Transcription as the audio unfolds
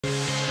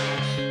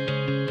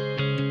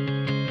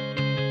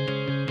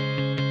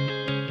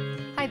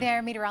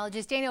there.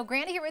 Meteorologist Daniel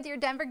Grant here with your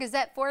Denver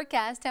Gazette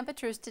forecast.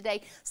 Temperatures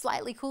today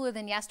slightly cooler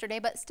than yesterday,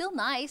 but still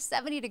nice.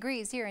 70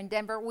 degrees here in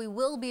Denver. We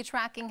will be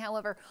tracking,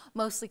 however,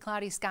 mostly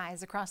cloudy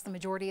skies across the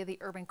majority of the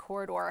urban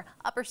corridor.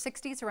 Upper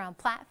 60s around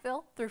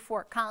Platteville through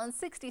Fort Collins,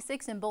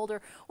 66 in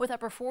Boulder with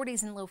upper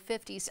 40s and low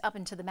 50s up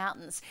into the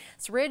mountains.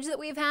 This ridge that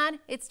we've had,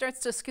 it starts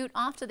to scoot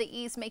off to the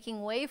east,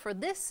 making way for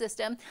this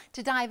system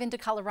to dive into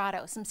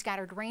Colorado. Some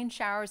scattered rain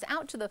showers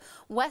out to the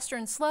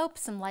western slope,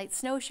 some light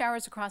snow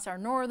showers across our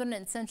northern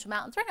and central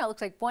mountains. Right now it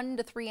looks like 1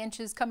 to 3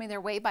 inches coming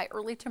their way by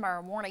early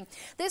tomorrow morning.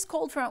 This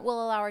cold front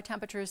will allow our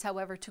temperatures,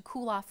 however, to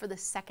cool off for the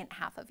second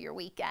half of your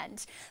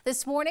weekend.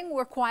 This morning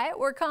we're quiet,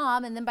 we're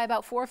calm, and then by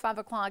about 4 or 5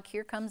 o'clock,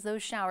 here comes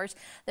those showers.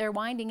 They're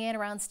winding in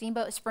around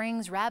Steamboat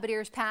Springs, Rabbit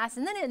Ears Pass,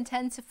 and then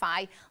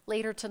intensify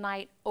later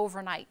tonight,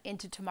 overnight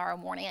into tomorrow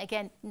morning.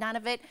 Again, none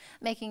of it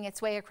making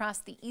its way across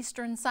the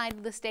eastern side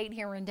of the state.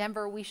 Here in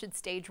Denver, we should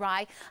stay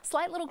dry.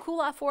 Slight little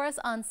cool off for us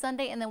on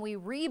Sunday, and then we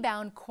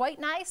rebound quite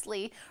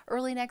nicely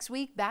early next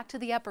week. Back to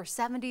the upper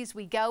 70s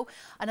we go.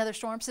 Another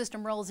storm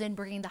system rolls in,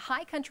 bringing the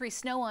high country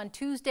snow on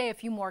Tuesday. A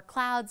few more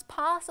clouds,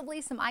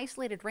 possibly some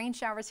isolated rain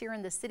showers here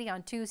in the city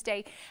on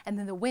Tuesday, and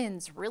then the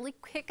winds really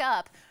kick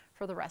up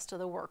for the rest of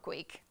the work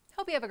week.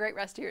 Hope you have a great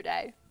rest of your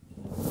day.